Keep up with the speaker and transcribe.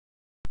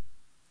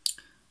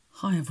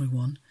Hi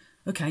everyone.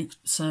 Okay,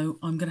 so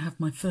I'm going to have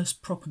my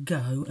first proper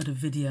go at a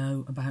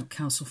video about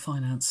council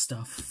finance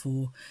stuff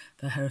for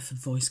the Hereford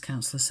Voice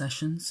Councillor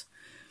sessions.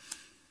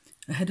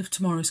 Ahead of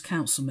tomorrow's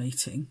council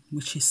meeting,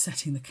 which is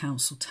setting the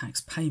council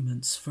tax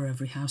payments for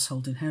every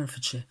household in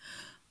Herefordshire,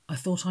 I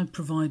thought I'd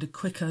provide a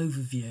quick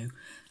overview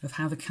of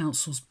how the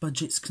council's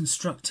budget's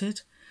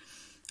constructed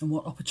and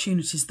what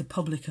opportunities the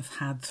public have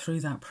had through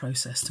that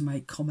process to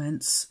make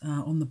comments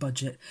on the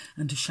budget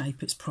and to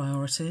shape its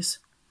priorities.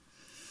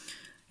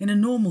 In a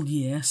normal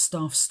year,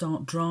 staff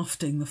start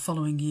drafting the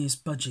following year's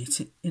budget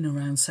in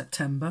around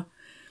September.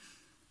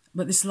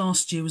 But this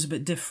last year was a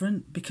bit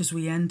different because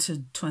we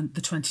entered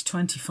the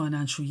 2020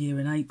 financial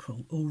year in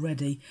April,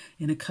 already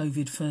in a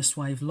COVID first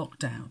wave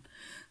lockdown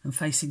and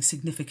facing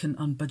significant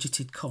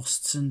unbudgeted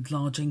costs and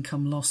large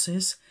income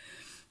losses,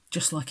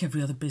 just like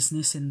every other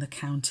business in the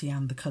county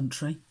and the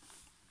country.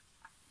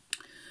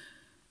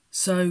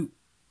 So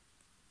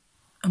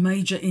a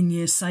major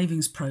in-year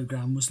savings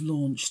programme was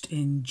launched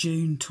in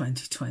June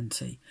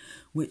 2020,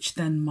 which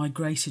then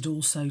migrated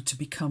also to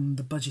become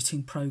the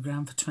budgeting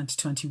programme for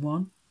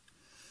 2021.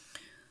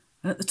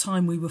 At the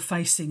time, we were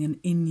facing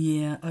an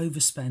in-year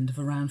overspend of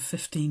around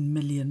 £15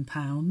 million,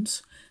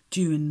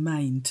 due in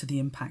main to the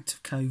impact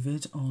of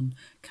COVID on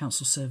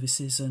council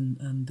services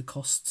and the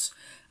costs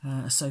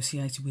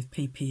associated with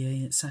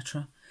PPE,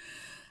 etc.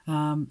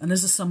 And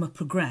as the summer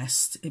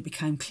progressed, it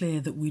became clear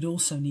that we'd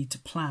also need to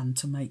plan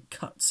to make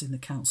cuts in the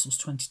council's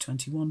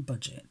 2021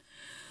 budget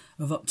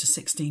of up to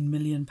 £16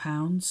 million.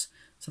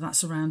 So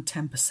that's around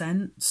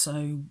 10%,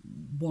 so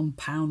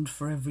 £1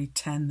 for every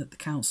 10 that the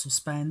council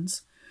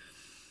spends.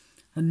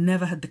 And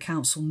never had the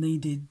council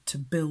needed to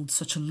build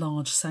such a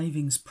large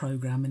savings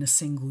programme in a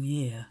single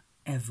year,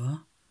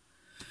 ever.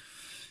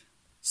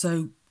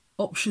 So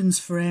options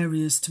for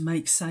areas to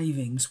make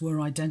savings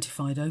were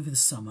identified over the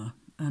summer,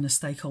 and a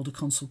stakeholder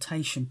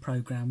consultation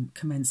programme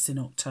commenced in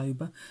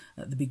October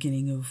at the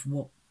beginning of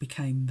what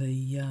became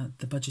the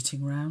budgeting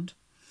round.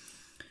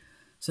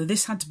 So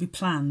this had to be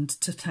planned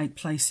to take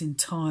place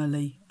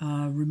entirely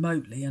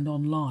remotely and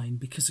online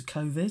because of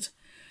COVID.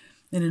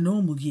 In a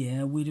normal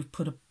year, we'd have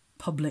put a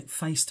public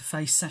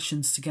face-to-face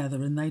sessions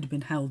together, and they'd have been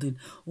held in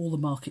all the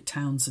market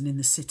towns and in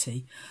the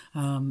city,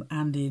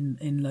 and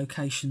in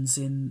locations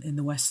in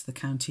the west of the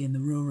county, in the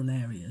rural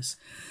areas,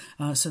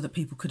 so that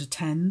people could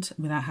attend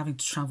without having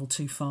to travel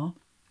too far.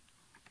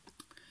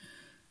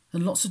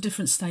 And lots of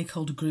different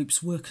stakeholder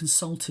groups were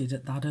consulted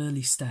at that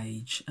early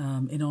stage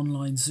in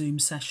online Zoom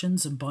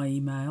sessions and by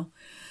email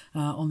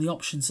on the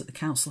options that the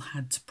council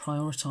had to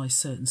prioritise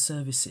certain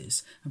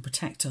services and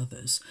protect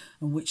others,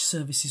 and which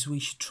services we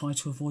should try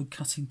to avoid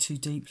cutting too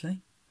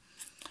deeply.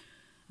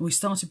 And we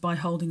started by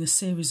holding a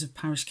series of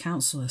parish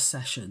councillor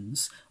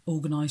sessions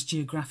organised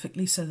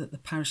geographically so that the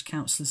parish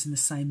councillors in the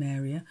same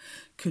area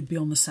could be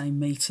on the same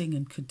meeting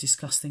and could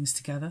discuss things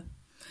together.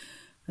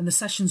 And the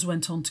sessions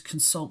went on to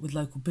consult with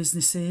local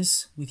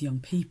businesses, with young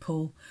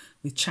people,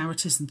 with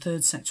charities and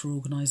third sector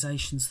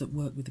organisations that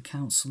work with the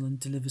council and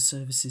deliver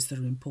services that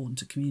are important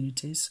to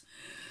communities.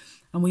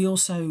 And we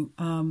also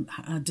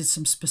did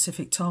some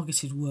specific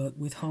targeted work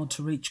with hard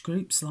to reach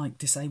groups like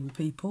disabled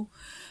people,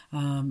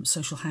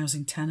 social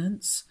housing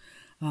tenants,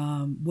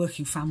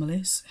 working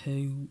families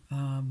who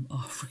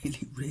are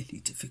really,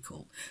 really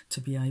difficult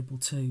to be able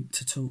to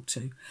talk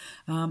to,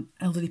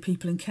 elderly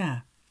people in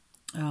care.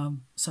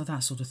 So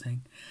that sort of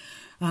thing.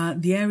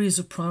 The areas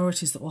of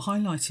priorities that were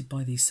highlighted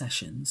by these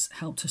sessions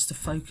helped us to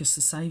focus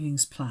the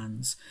savings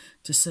plans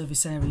to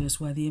service areas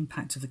where the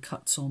impact of the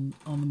cuts on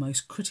the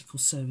most critical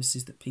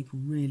services that people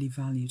really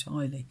valued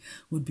highly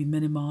would be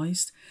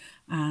minimised,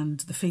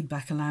 and the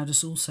feedback allowed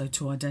us also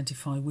to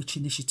identify which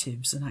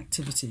initiatives and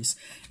activities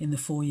in the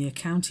 4-year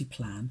county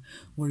plan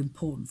were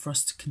important for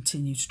us to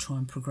continue to try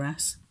and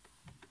progress.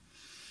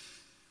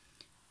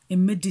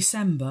 In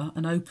mid-December,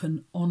 an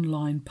open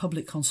online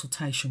public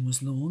consultation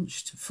was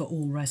launched for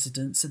all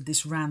residents, and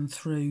this ran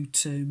through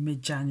to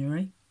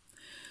mid-January,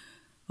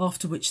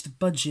 after which the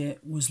budget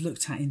was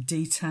looked at in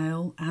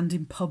detail and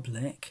in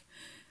public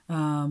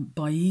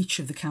by each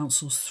of the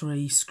council's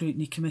 3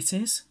 scrutiny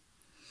committees.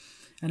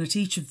 And at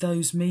each of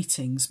those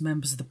meetings,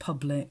 members of the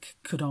public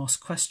could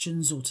ask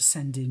questions or to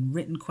send in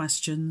written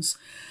questions,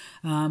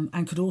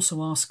 and could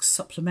also ask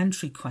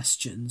supplementary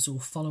questions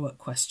or follow-up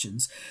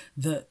questions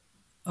that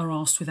are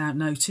asked without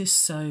notice.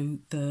 So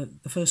the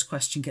first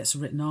question gets a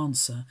written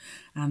answer,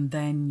 and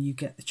then you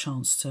get the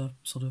chance to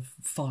sort of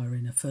fire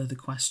in a further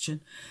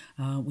question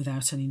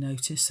without any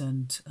notice,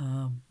 and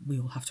we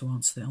all have to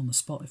answer it on the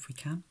spot if we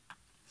can.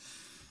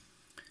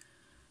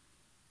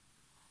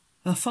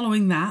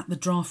 Following that, the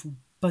draft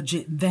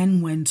budget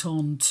then went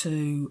on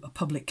to a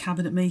public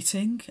cabinet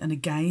meeting, and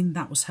again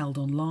that was held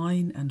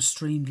online and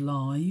streamed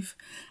live,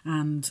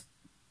 and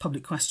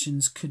public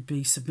questions could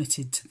be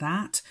submitted to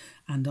that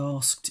and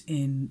asked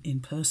in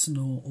person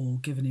or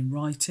given in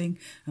writing,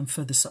 and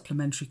further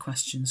supplementary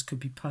questions could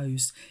be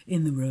posed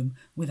in the room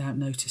without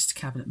notice to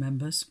cabinet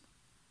members.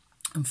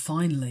 And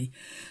finally,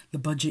 the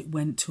budget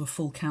went to a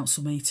full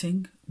council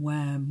meeting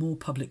where more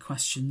public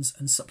questions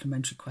and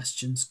supplementary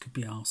questions could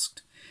be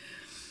asked.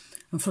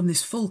 And from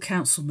this full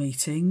council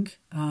meeting,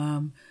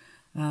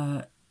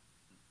 the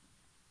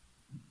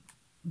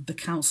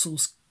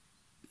council's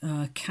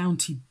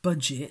county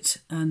budget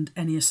and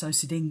any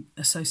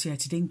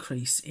associated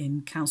increase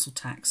in council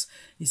tax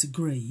is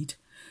agreed,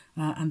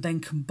 and then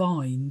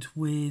combined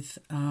with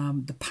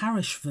the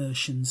parish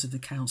versions of the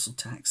council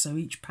tax. So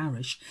each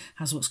parish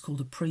has what's called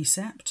a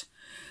precept,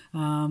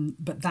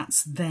 but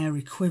that's their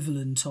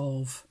equivalent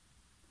of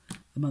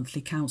the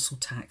monthly council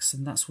tax,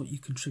 and that's what you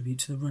contribute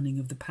to the running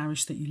of the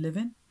parish that you live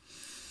in.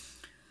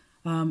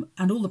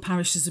 And all the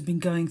parishes have been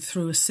going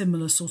through a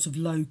similar sort of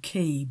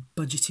low-key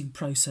budgeting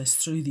process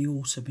through the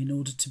autumn in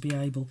order to be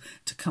able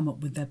to come up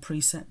with their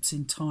precepts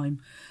in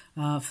time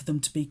for them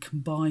to be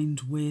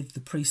combined with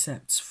the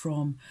precepts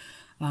from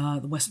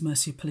the West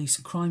Mercia Police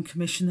and Crime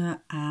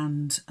Commissioner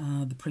and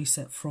the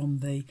precept from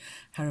the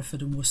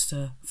Hereford and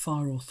Worcester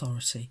Fire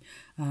Authority.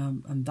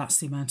 And that's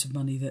the amount of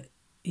money that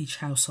each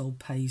household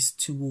pays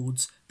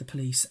towards the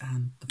police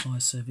and the fire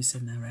service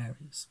in their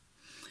areas.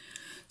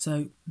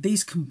 So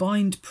these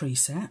combined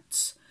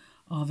precepts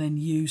are then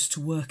used to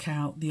work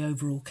out the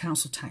overall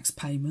council tax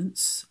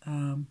payments,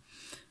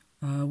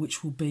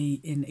 which will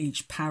be in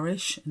each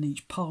parish and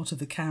each part of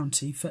the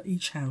county for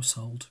each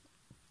household,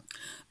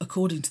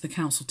 according to the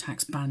council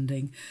tax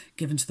banding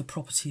given to the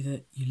property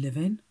that you live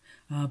in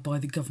by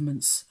the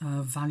government's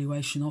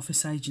valuation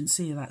office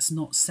agency. That's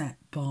not set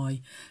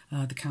by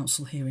the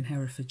council here in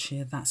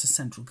Herefordshire, that's a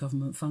central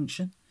government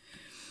function.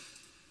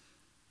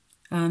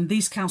 And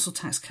these council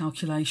tax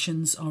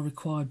calculations are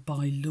required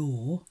by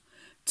law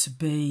to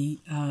be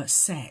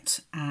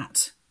set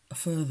at a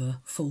further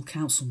full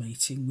council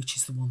meeting, which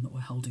is the one that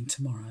we're holding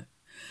tomorrow.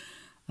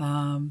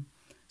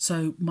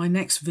 So my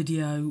next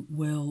video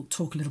will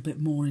talk a little bit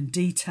more in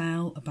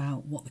detail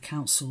about what the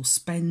council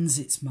spends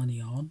its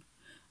money on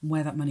and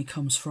where that money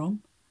comes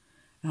from,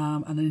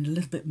 and in a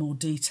little bit more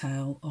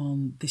detail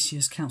on this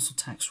year's council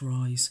tax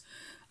rise,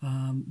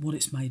 what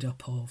it's made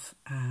up of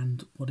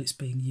and what it's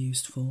being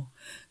used for.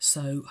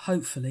 So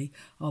hopefully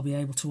I'll be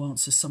able to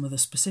answer some of the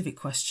specific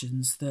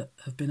questions that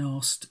have been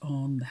asked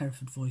on the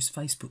Hereford Voice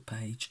Facebook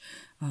page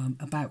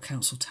about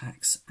council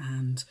tax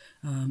and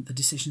the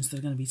decisions that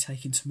are going to be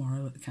taken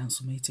tomorrow at the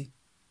council meeting.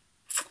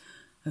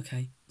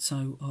 Okay,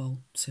 so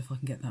I'll see if I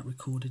can get that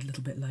recorded a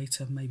little bit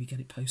later, maybe get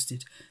it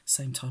posted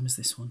same time as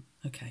this one.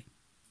 Okay,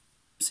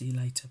 see you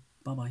later.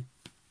 Bye-bye.